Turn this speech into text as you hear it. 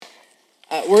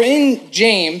We're in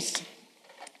James,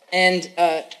 and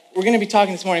we're going to be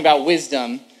talking this morning about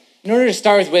wisdom. In order to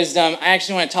start with wisdom, I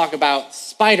actually want to talk about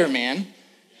Spider-Man.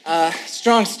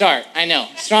 Strong start, I know.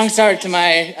 Strong start to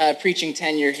my preaching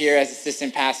tenure here as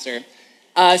assistant pastor.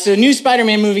 So a new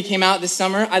Spider-Man movie came out this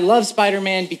summer. I love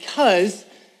Spider-Man because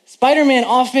Spider-Man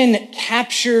often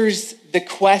captures the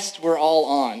quest we're all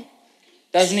on,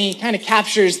 doesn't he? Kind of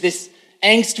captures this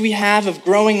angst we have of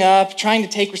growing up, trying to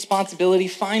take responsibility,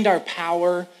 find our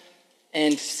power,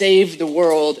 and save the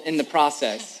world in the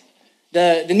process.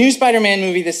 The new Spider-Man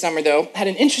movie this summer, though, had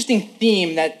an interesting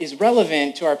theme that is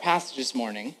relevant to our passage this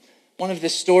morning. One of the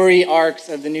story arcs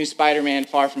of the new Spider-Man,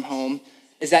 Far From Home,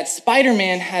 is that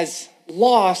Spider-Man has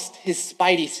lost his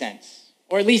spidey sense,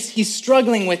 or at least he's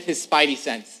struggling with his spidey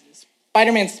sense.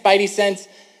 Spider-Man's spidey sense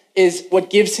is what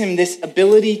gives him this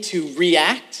ability to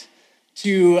react,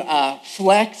 to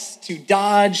flex, to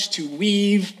dodge, to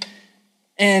weave.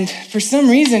 And for some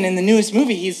reason in the newest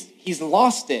movie, he's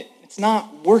lost it. It's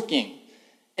not working.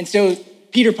 And so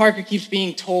Peter Parker keeps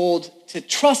being told to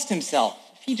trust himself.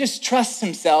 If he just trusts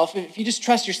himself, if you just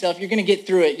trust yourself, you're going to get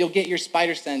through it. You'll get your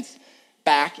spider sense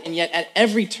back. And yet at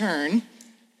every turn,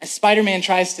 as Spider-Man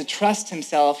tries to trust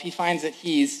himself, he finds that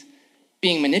he's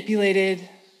being manipulated,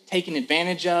 taken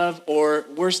advantage of, or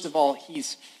worst of all,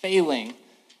 he's failing.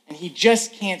 And he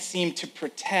just can't seem to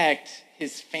protect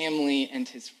his family and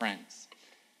his friends.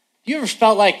 Have you ever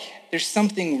felt like there's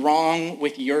something wrong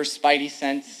with your spidey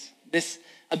sense? This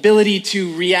ability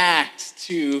to react,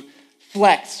 to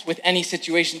flex with any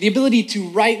situation, the ability to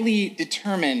rightly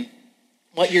determine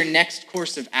what your next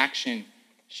course of action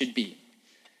should be.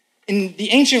 In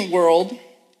the ancient world,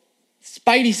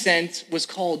 spidey sense was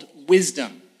called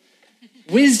wisdom.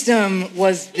 Wisdom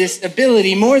was this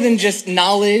ability, more than just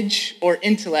knowledge or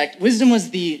intellect. Wisdom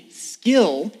was the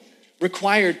skill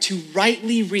required to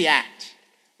rightly react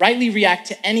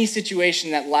to any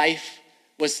situation that life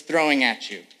was throwing at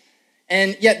you.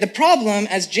 And yet the problem,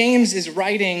 as James is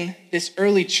writing this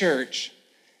early church,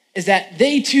 is that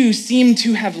they too seem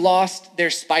to have lost their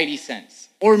spidey sense.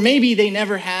 Or maybe they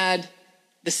never had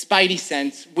the spidey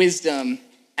sense, wisdom,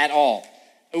 at all.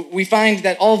 We find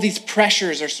that all of these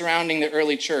pressures are surrounding the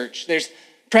early church. There's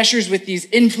pressures with these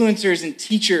influencers and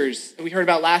teachers that we heard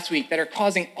about last week that are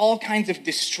causing all kinds of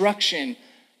destruction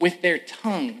with their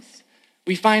tongues.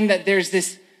 We find that there's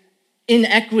this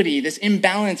inequity, this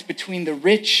imbalance between the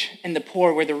rich and the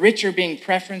poor, where the rich are being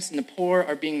preferenced and the poor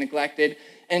are being neglected.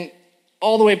 And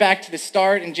all the way back to the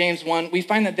start in James 1, we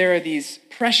find that there are these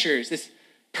pressures, this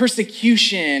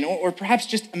persecution, or perhaps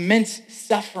just immense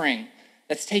suffering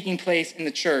that's taking place in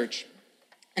the church.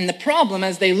 And the problem,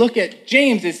 as they look at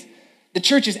James, is the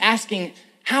church is asking,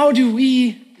 how do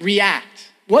we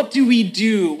react? What do we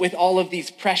do with all of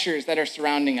these pressures that are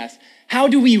surrounding us? How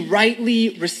do we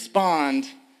rightly respond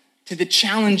to the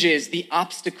challenges, the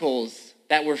obstacles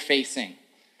that we're facing?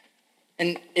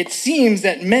 And it seems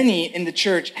that many in the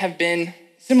church have been,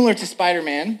 similar to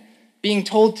Spider-Man, being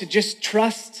told to just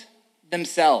trust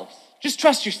themselves. Just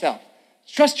trust yourself.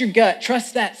 Trust your gut.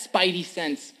 Trust that spidey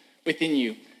sense within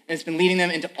you. And it's been leading them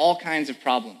into all kinds of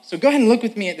problems. So go ahead and look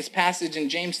with me at this passage in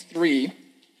James 3,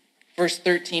 verse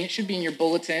 13. It should be in your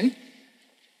bulletin.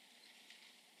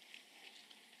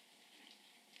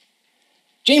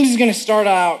 James is going to start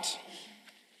out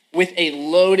with a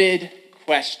loaded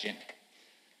question.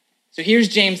 So here's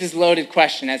James's loaded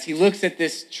question. As he looks at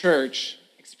this church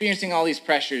experiencing all these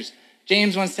pressures,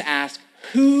 James wants to ask,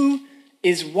 who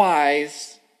is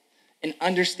wise and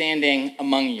understanding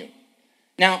among you?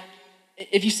 Now,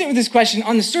 if you sit with this question,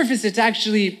 on the surface, it's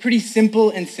actually pretty simple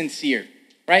and sincere,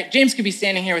 right? James could be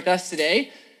standing here with us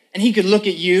today, and he could look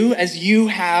at you as you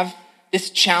have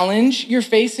this challenge you're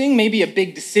facing, maybe a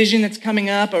big decision that's coming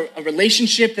up, a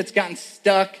relationship that's gotten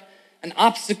stuck, an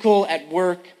obstacle at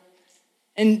work.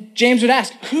 And James would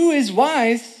ask, who is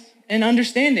wise and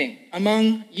understanding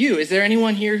among you? Is there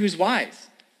anyone here who's wise?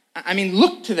 I mean,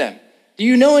 look to them. Do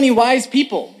you know any wise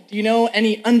people? Do you know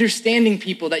any understanding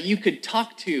people that you could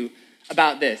talk to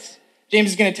about this?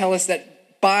 James is going to tell us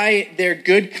that by their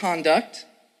good conduct,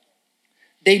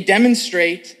 they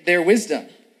demonstrate their wisdom.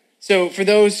 So for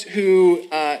those who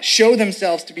show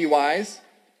themselves to be wise,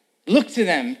 look to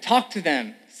them, talk to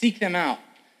them, seek them out.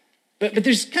 But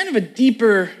there's kind of a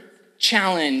deeper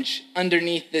challenge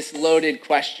underneath this loaded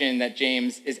question that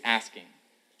James is asking.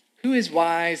 Who is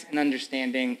wise and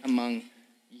understanding among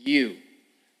you?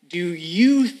 Do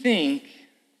you think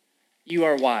you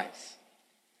are wise?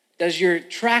 Does your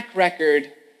track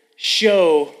record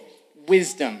show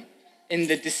wisdom in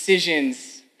the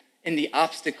decisions, in the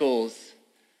obstacles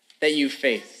that you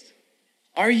faced?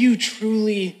 Are you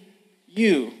truly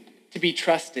you? to be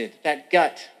trusted, that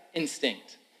gut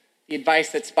instinct, the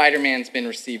advice that Spider-Man's been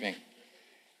receiving.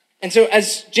 And so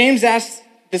as James asks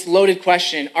this loaded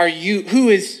question, who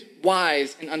is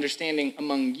wise and understanding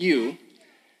among you?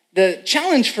 The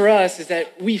challenge for us is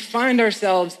that we find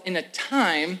ourselves in a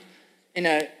time, in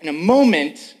a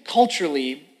moment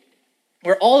culturally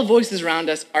where all the voices around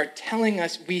us are telling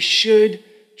us we should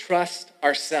trust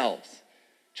ourselves.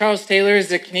 Charles Taylor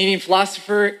is a Canadian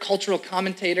philosopher, cultural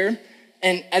commentator,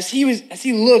 and as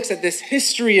he looks at this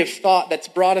history of thought that's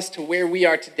brought us to where we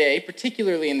are today,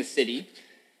 particularly in the city,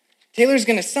 Taylor's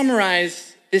going to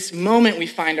summarize this moment we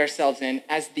find ourselves in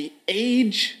as the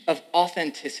age of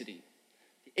authenticity.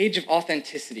 The age of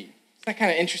authenticity. Isn't that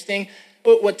kind of interesting?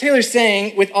 What Taylor's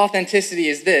saying with authenticity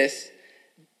is this.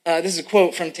 This is a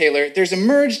quote from Taylor. There's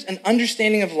emerged an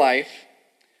understanding of life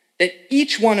that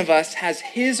each one of us has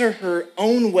his or her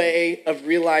own way of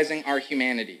realizing our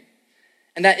humanity,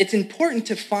 and that it's important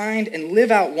to find and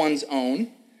live out one's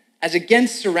own as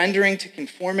against surrendering to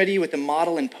conformity with the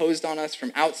model imposed on us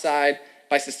from outside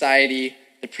by society,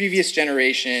 the previous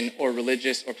generation, or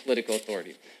religious or political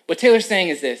authority. What Taylor's saying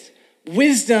is this: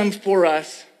 wisdom for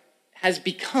us has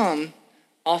become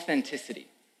authenticity.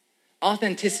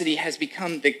 Authenticity has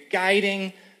become the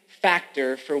guiding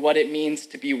factor for what it means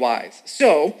to be wise.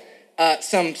 So,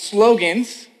 some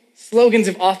slogans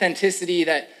of authenticity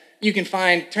that you can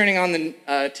find turning on the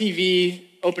TV,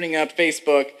 opening up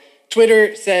Facebook.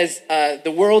 Twitter says,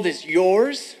 the world is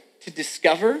yours to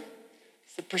discover.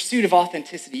 It's the pursuit of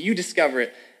authenticity. You discover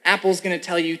it. Apple's going to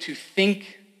tell you to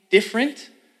think different.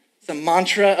 It's a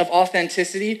mantra of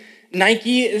authenticity.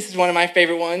 Nike, this is one of my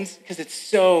favorite ones because it's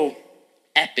so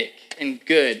epic and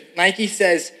good. Nike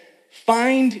says,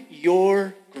 find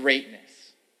your greatness.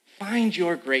 Find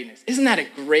your greatness. Isn't that a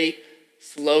great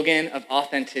slogan of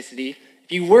authenticity?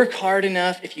 If you work hard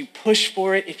enough, if you push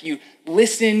for it, if you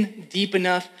listen deep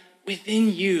enough,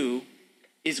 within you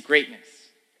is greatness.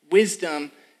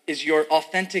 Wisdom is your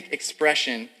authentic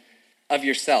expression of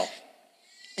yourself.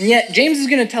 And yet, James is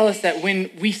going to tell us that when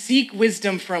we seek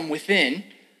wisdom from within,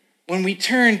 when we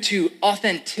turn to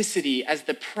authenticity as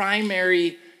the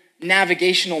primary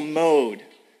navigational mode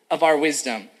of our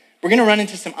wisdom, we're going to run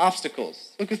into some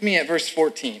obstacles. Look with me at verse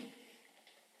 14.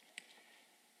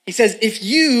 He says, if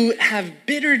you have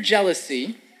bitter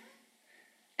jealousy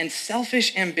and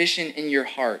selfish ambition in your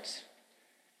hearts,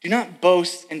 do not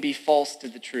boast and be false to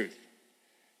the truth.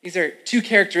 These are two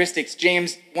characteristics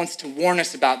James wants to warn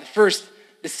us about. The first,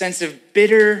 the sense of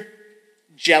bitter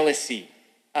jealousy.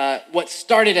 What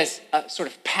started as a sort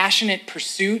of passionate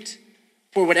pursuit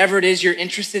for whatever it is you're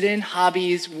interested in,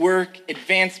 hobbies, work,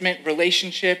 advancement,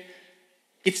 relationship,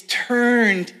 gets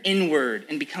turned inward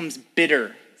and becomes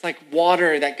bitter. It's like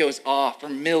water that goes off or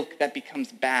milk that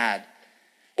becomes bad.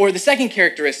 Or the second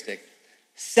characteristic,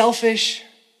 selfish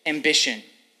ambition.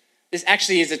 This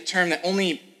actually is a term that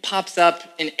only pops up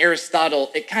in Aristotle.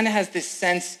 It kind of has this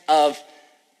sense of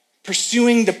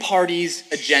pursuing the party's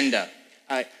agenda,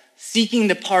 seeking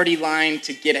the party line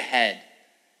to get ahead.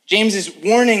 James is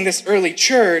warning this early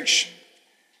church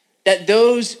that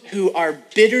those who are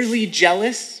bitterly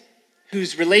jealous,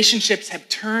 whose relationships have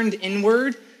turned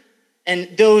inward,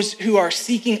 and those who are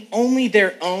seeking only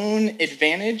their own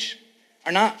advantage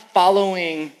are not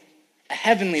following a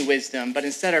heavenly wisdom, but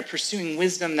instead are pursuing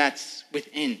wisdom that's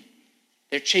within.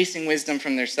 They're chasing wisdom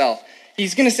from their self.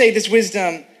 He's going to say this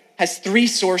wisdom has three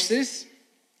sources.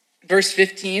 Verse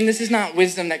 15, this is not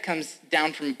wisdom that comes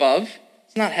down from above.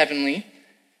 It's not heavenly.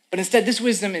 But instead, this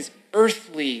wisdom is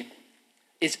earthly,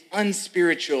 is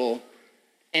unspiritual,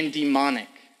 and demonic.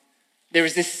 There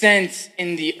was this sense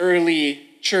in the early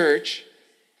church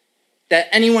that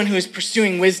anyone who was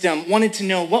pursuing wisdom wanted to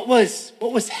know what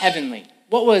was heavenly,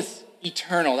 what was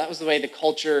eternal. That was the way the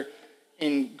culture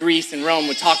in Greece and Rome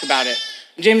would talk about it.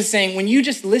 And James is saying, when you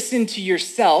just listen to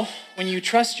yourself, when you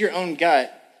trust your own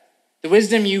gut, the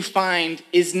wisdom you find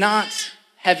is not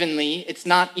heavenly, it's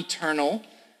not eternal.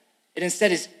 It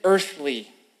instead is earthly,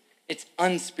 it's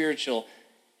unspiritual,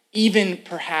 even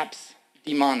perhaps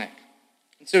demonic.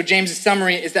 And so James's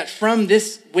summary is that from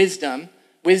this wisdom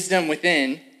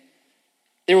within,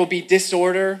 there will be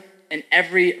disorder and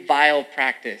every vile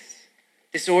practice.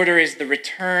 Disorder is the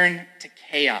return to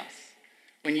chaos.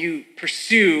 When you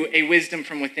pursue a wisdom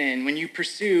from within, when you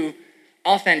pursue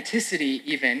authenticity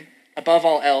even, above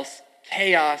all else,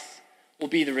 chaos will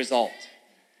be the result.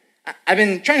 I've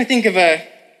been trying to think of a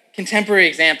contemporary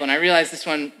example, and I realize this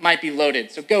one might be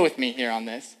loaded, so go with me here on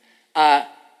this.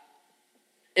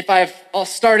 If I've all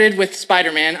started with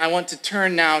Spider-Man, I want to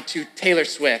turn now to Taylor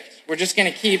Swift. We're just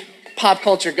going to keep pop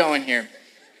culture going here.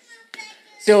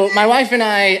 So my wife and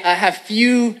I have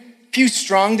few few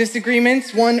strong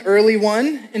disagreements. One early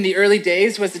one in the early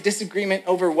days was a disagreement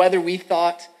over whether we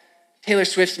thought Taylor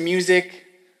Swift's music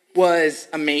was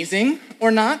amazing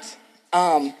or not.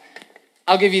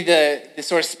 I'll give you the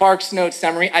sort of Sparks Note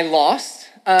summary. I lost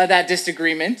that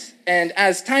disagreement. And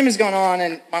as time has gone on,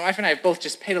 and my wife and I have both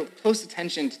just paid close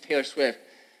attention to Taylor Swift,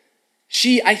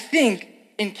 she, I think,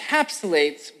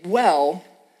 encapsulates well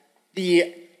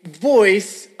the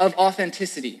voice of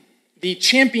authenticity, the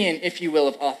champion, if you will,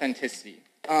 of authenticity.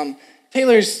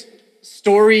 Taylor's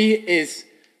story is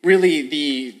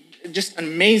really just an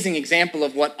amazing example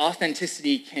of what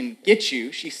authenticity can get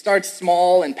you. She starts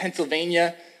small in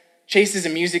Pennsylvania, chases a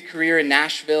music career in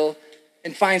Nashville,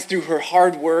 and finds through her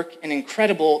hard work and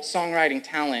incredible songwriting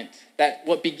talent that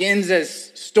what begins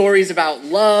as stories about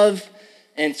love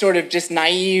and sort of just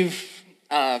naive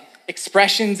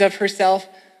expressions of herself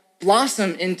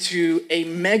blossom into a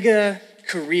mega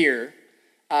career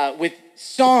with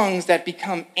songs that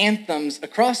become anthems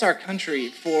across our country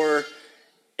for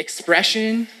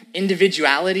expression,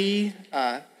 individuality,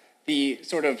 the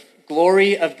sort of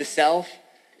glory of the self.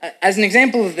 As an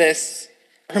example of this,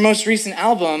 her most recent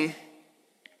album,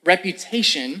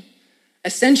 Reputation,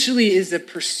 essentially is a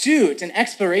pursuit, an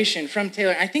exploration from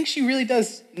Taylor. I think she really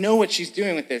does know what she's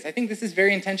doing with this. I think this is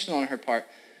very intentional on her part.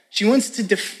 She wants to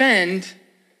defend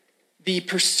the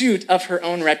pursuit of her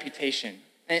own reputation.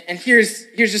 And here's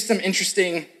just some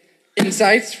interesting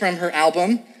insights from her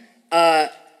album.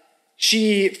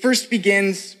 She first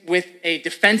begins with a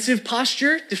defensive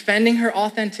posture, defending her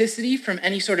authenticity from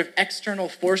any sort of external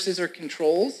forces or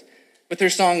controls. With her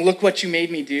song, Look What You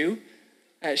Made Me Do,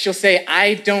 she'll say,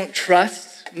 I don't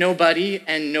trust nobody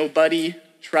and nobody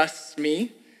trusts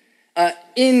me.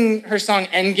 In her song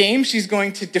Endgame, she's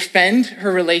going to defend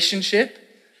her relationship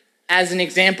as an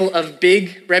example of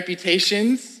big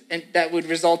reputations and that would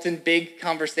result in big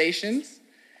conversations.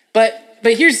 But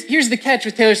here's the catch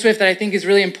with Taylor Swift that I think is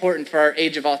really important for our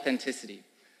age of authenticity.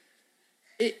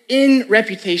 In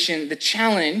Reputation, the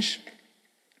challenge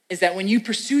is that when you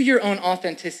pursue your own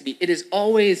authenticity, it is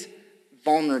always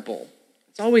vulnerable.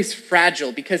 It's always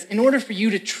fragile, because in order for you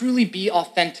to truly be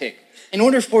authentic, in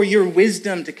order for your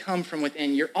wisdom to come from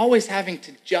within, you're always having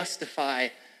to justify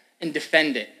and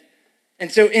defend it.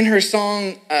 And so in her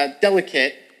song,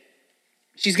 Delicate,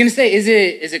 she's gonna say, is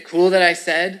it cool that I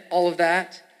said all of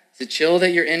that? Is it chill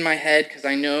that you're in my head? Because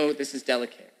I know this is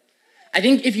delicate. I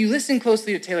think if you listen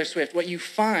closely to Taylor Swift, what you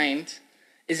find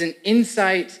is an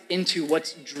insight into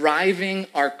what's driving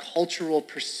our cultural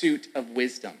pursuit of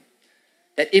wisdom.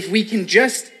 That if we can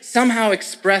just somehow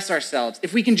express ourselves,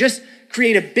 if we can just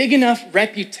create a big enough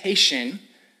reputation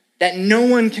that no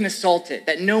one can assault it,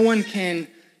 that no one can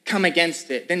come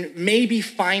against it, then maybe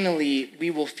finally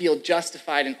we will feel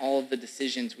justified in all of the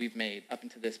decisions we've made up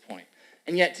until this point.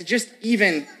 And yet to just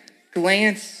even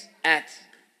glance at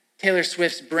Taylor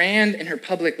Swift's brand and her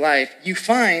public life, you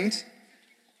find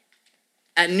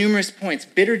at numerous points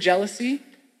bitter jealousy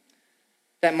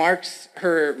that marks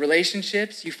her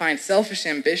relationships. You find selfish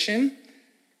ambition,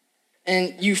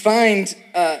 and you find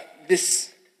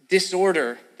this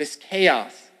disorder, this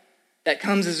chaos that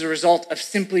comes as a result of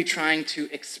simply trying to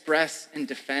express and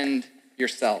defend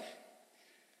yourself.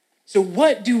 So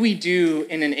what do we do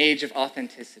in an age of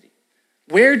authenticity?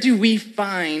 Where do we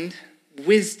find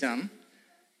wisdom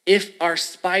if our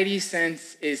spidey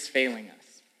sense is failing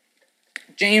us?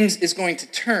 James is going to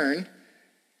turn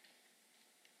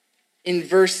in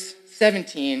verse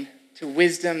 17 to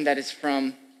wisdom that is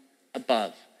from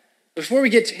above. Before we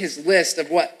get to his list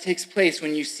of what takes place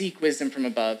when you seek wisdom from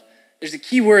above, there's a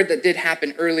key word that did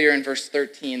happen earlier in verse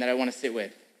 13 that I want to sit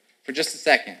with for just a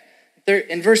second.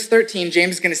 In verse 13,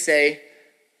 James is going to say,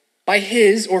 by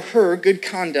his or her good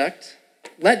conduct,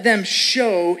 let them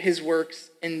show his works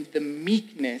in the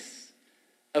meekness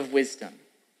of wisdom.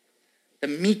 The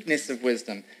meekness of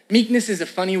wisdom. Meekness is a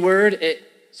funny word. It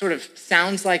sort of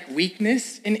sounds like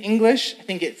weakness in English. I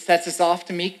think it sets us off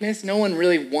to meekness. No one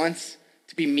really wants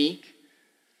to be meek.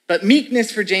 But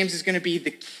meekness for James is going to be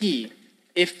the key.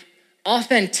 If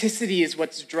authenticity is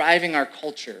what's driving our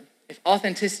culture, if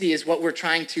authenticity is what we're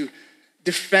trying to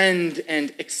defend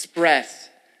and express,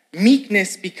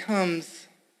 meekness becomes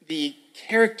the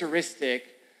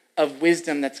characteristic of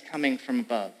wisdom that's coming from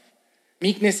above.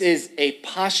 Meekness is a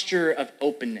posture of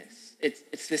openness.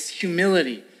 It's this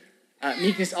humility.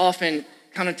 Meekness often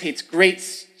connotates great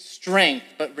strength,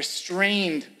 but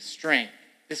restrained strength.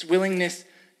 This willingness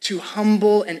to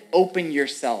humble and open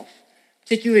yourself.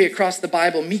 Particularly across the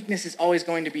Bible, meekness is always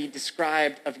going to be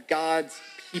described of God's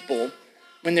people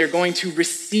when they're going to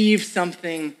receive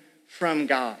something from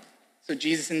God. So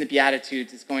Jesus in the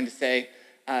Beatitudes is going to say,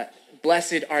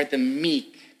 blessed are the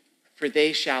meek, for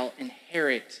they shall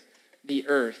inherit the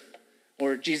earth.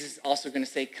 Or Jesus is also going to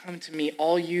say, come to me,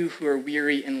 all you who are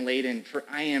weary and laden, for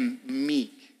I am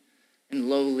meek and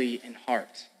lowly in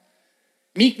heart.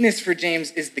 Meekness for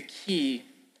James is the key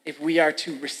if we are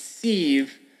to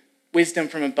receive wisdom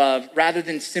from above rather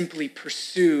than simply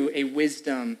pursue a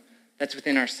wisdom that's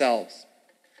within ourselves.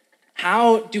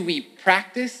 How do we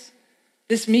practice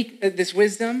this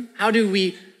wisdom? How do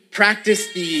we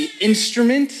practice the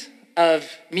instrument of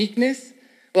meekness?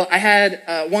 Well, I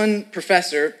had one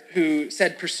professor who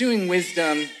said pursuing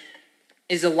wisdom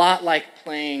is a lot like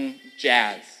playing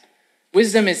jazz.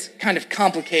 Wisdom is kind of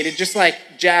complicated, just like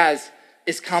jazz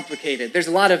is complicated. There's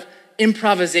a lot of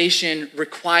improvisation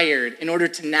required in order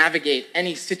to navigate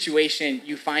any situation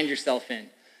you find yourself in.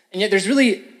 And yet there's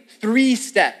really three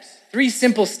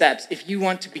simple steps if you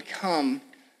want to become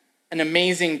an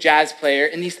amazing jazz player.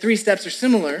 And these three steps are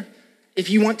similar if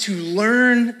you want to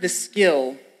learn the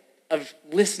skill of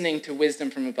listening to wisdom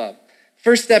from above.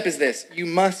 First step is this: you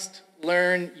must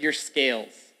learn your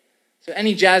scales. So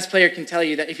any jazz player can tell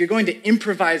you that if you're going to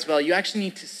improvise well, you actually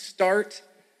need to start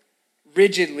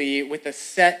rigidly with a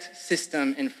set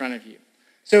system in front of you.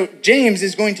 So James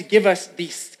is going to give us the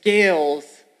scales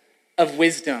of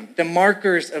wisdom, the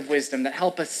markers of wisdom that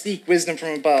help us seek wisdom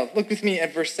from above. Look with me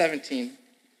at verse 17.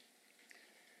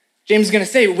 James is going to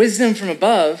say wisdom from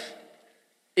above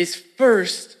is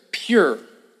first pure.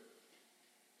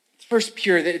 It's first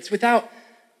pure, that it's without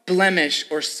blemish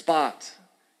or spot.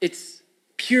 It's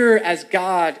pure as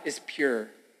God is pure.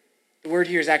 The word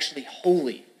here is actually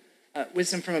holy.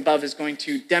 Wisdom from above is going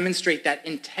to demonstrate that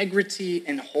integrity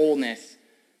and wholeness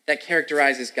that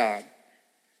characterizes God.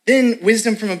 Then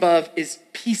wisdom from above is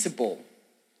peaceable.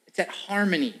 It's at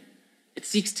harmony. It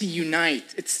seeks to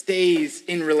unite. It stays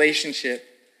in relationship.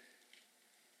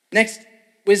 Next,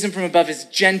 wisdom from above is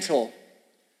gentle.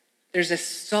 There's a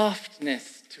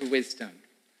softness to wisdom.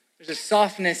 There's a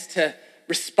softness to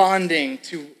responding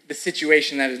to the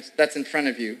situation that's in front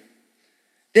of you.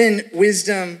 Then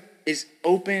wisdom is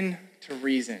open to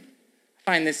reason. I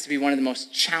find this to be one of the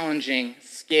most challenging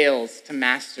scales to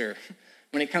master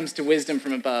when it comes to wisdom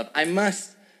from above. I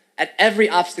must, at every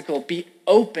obstacle, be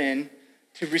open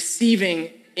to receiving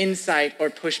insight or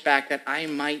pushback that I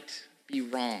might be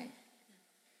wrong.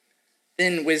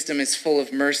 Then wisdom is full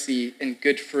of mercy and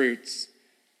good fruits.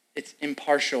 It's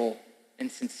impartial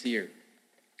and sincere.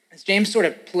 As James sort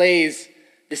of plays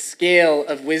the scale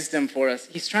of wisdom for us,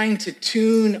 he's trying to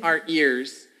tune our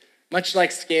ears, much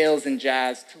like scales in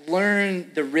jazz, to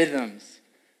learn the rhythms,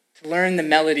 to learn the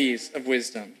melodies of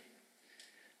wisdom.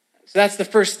 So that's the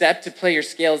first step, to play your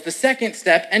scales. The second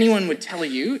step, anyone would tell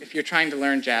you, if you're trying to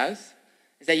learn jazz,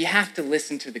 is that you have to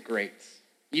listen to the greats.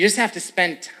 You just have to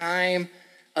spend time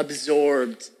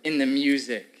absorbed in the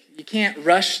music. You can't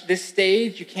rush this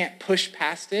stage. You can't push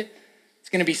past it. It's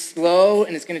going to be slow,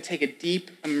 and it's going to take a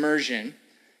deep immersion.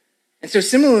 And so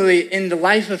similarly, in the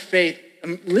life of faith,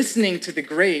 listening to the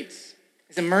greats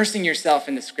is immersing yourself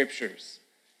in the scriptures.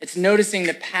 It's noticing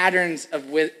the patterns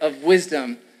of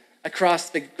wisdom across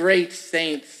the great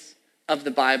saints of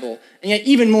the Bible. And yet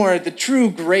even more, the true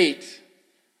great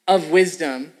of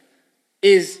wisdom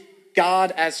is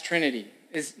God as Trinity,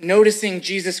 is noticing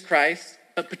Jesus Christ,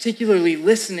 but particularly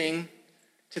listening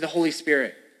to the Holy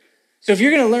Spirit. So if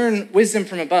you're going to learn wisdom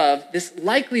from above, this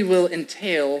likely will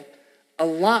entail a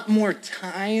lot more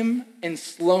time and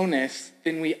slowness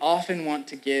than we often want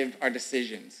to give our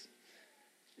decisions.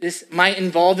 This might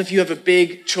involve, if you have a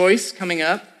big choice coming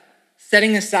up,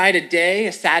 setting aside a day,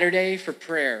 a Saturday, for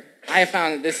prayer. I have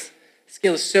found that this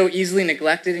skill is so easily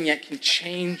neglected and yet can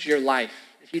change your life.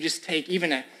 If you just take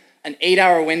even an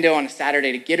 8-hour window on a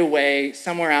Saturday to get away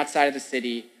somewhere outside of the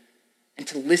city and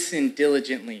to listen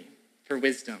diligently for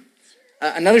wisdom.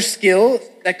 Another skill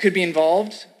that could be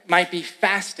involved might be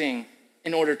fasting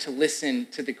in order to listen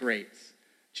to the greats.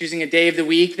 Choosing a day of the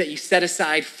week that you set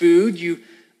aside food, you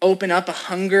open up a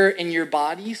hunger in your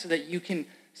body so that you can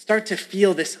start to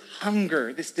feel this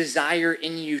hunger, this desire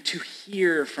in you to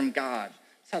hear from God.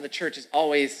 That's how the church has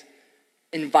always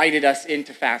invited us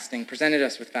into fasting, presented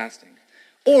us with fasting.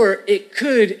 Or it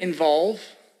could involve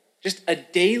just a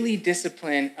daily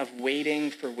discipline of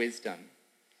waiting for wisdom.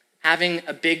 Having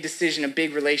a big decision, a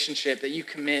big relationship that you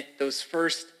commit those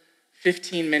first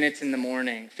 15 minutes in the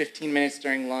morning, 15 minutes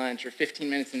during lunch, or 15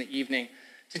 minutes in the evening,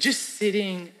 to just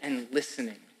sitting and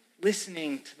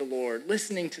listening to the Lord,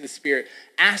 listening to the Spirit,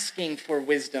 asking for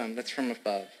wisdom that's from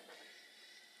above.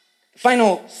 The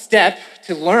final step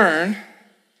to learn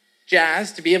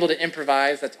jazz, to be able to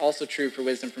improvise, that's also true for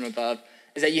wisdom from above,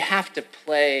 is that you have to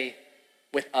play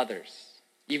with others.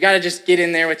 You've got to just get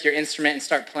in there with your instrument and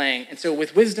start playing. And so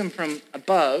with wisdom from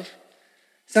above,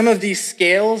 Some of these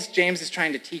scales James is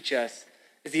trying to teach us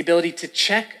is the ability to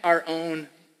check our own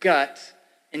gut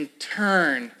and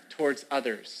turn towards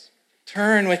others.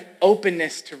 Turn with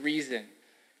openness to reason.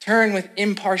 Turn with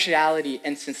impartiality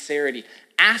and sincerity,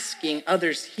 asking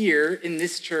others here in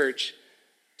this church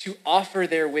to offer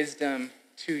their wisdom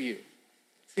to you.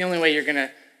 It's the only way you're going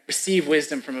to receive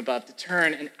wisdom from above, to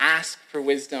turn and ask for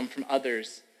wisdom from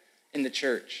others in the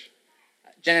church.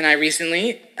 Jen and I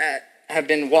recently have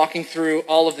been walking through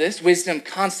all of this. Wisdom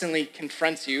constantly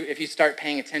confronts you if you start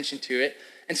paying attention to it.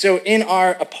 And so in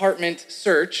our apartment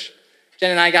search,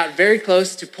 Jen and I got very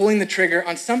close to pulling the trigger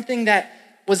on something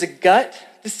that was a gut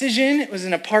decision. It was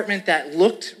an apartment that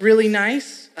looked really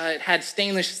nice. It had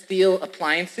stainless steel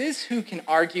appliances. Who can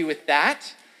argue with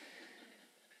that?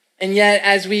 And yet,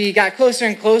 as we got closer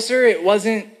and closer, it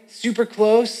wasn't super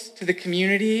close to the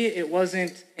community. It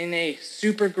wasn't in a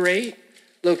super great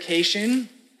location.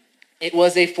 It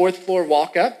was a fourth floor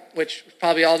walk-up, which is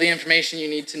probably all the information you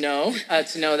need to know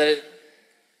that it,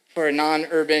 for a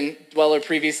non-urban dweller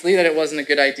previously, that it wasn't a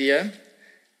good idea.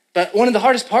 But one of the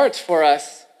hardest parts for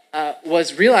us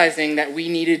was realizing that we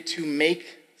needed to make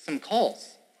some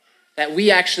calls. That we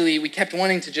kept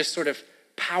wanting to just sort of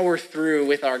power through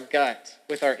with our gut,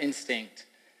 with our instinct.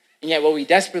 And yet what we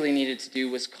desperately needed to do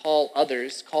was call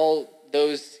others, call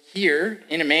those here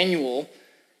in Immanuel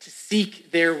to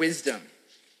seek their wisdom.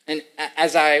 And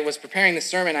as I was preparing this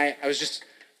sermon, I was just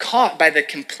caught by the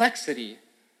complexity,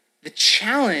 the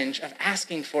challenge of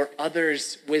asking for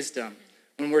others' wisdom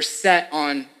when we're set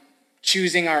on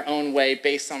choosing our own way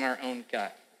based on our own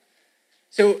gut.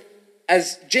 So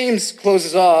as James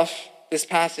closes off this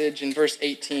passage in verse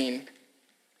 18,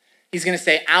 he's going to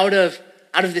say, out of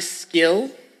this skill,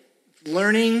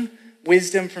 learning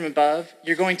wisdom from above,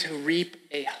 you're going to reap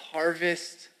a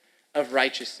harvest of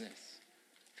righteousness.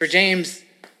 For James,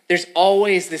 there's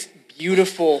always this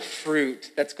beautiful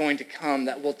fruit that's going to come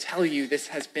that will tell you this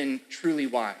has been truly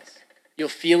wise. You'll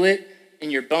feel it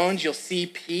in your bones. You'll see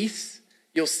peace.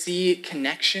 You'll see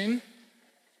connection.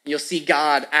 You'll see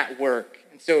God at work.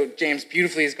 And so James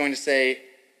beautifully is going to say,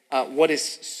 what is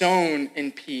sown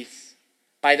in peace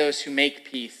by those who make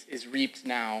peace is reaped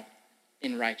now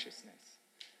in righteousness.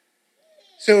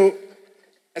 So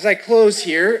as I close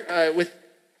here with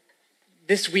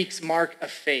this week's mark of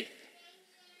faith,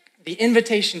 the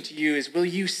invitation to you is, will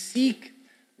you seek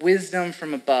wisdom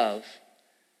from above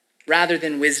rather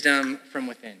than wisdom from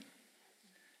within?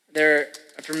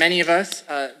 For many of us,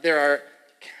 there are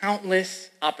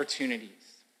countless opportunities,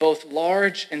 both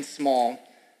large and small,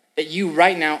 that you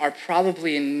right now are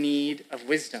probably in need of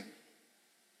wisdom.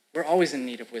 We're always in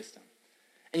need of wisdom.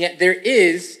 And yet there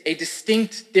is a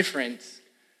distinct difference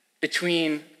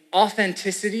between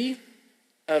authenticity,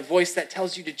 a voice that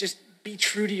tells you to just be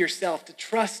true to yourself,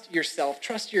 trust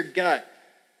your gut,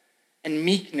 and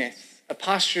meekness, a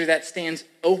posture that stands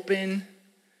open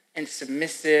and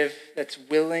submissive, that's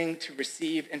willing to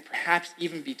receive and perhaps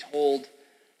even be told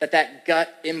that gut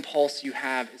impulse you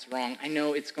have is wrong. I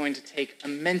know it's going to take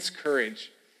immense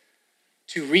courage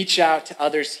to reach out to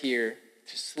others here,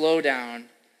 to slow down,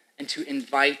 and to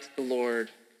invite the Lord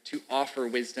to offer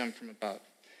wisdom from above.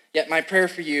 Yet my prayer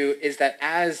for you is that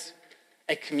as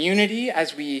a community,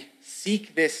 as we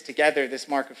seek this together, this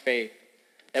mark of faith,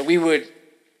 that we would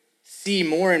see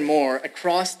more and more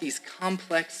across these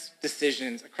complex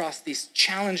decisions, across these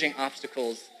challenging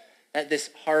obstacles, that this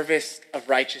harvest of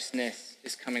righteousness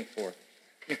is coming forth.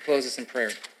 Let me close this in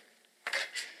prayer.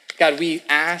 God, we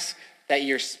ask that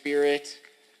your Spirit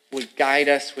would guide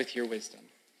us with your wisdom.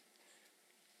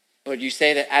 Lord, you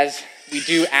say that as we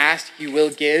do ask, you will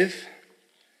give.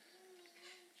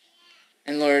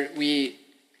 And Lord, we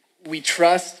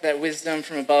trust that wisdom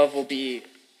from above will be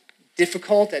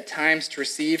difficult at times to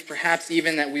receive, perhaps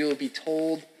even that we will be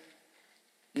told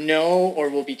no or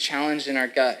will be challenged in our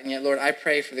gut. And yet, Lord, I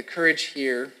pray for the courage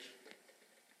here,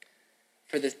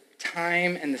 for the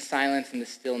time and the silence and the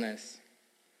stillness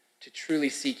to truly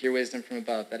seek your wisdom from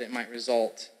above, that it might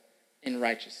result in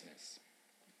righteousness.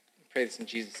 I pray this in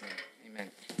Jesus' name.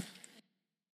 Amen.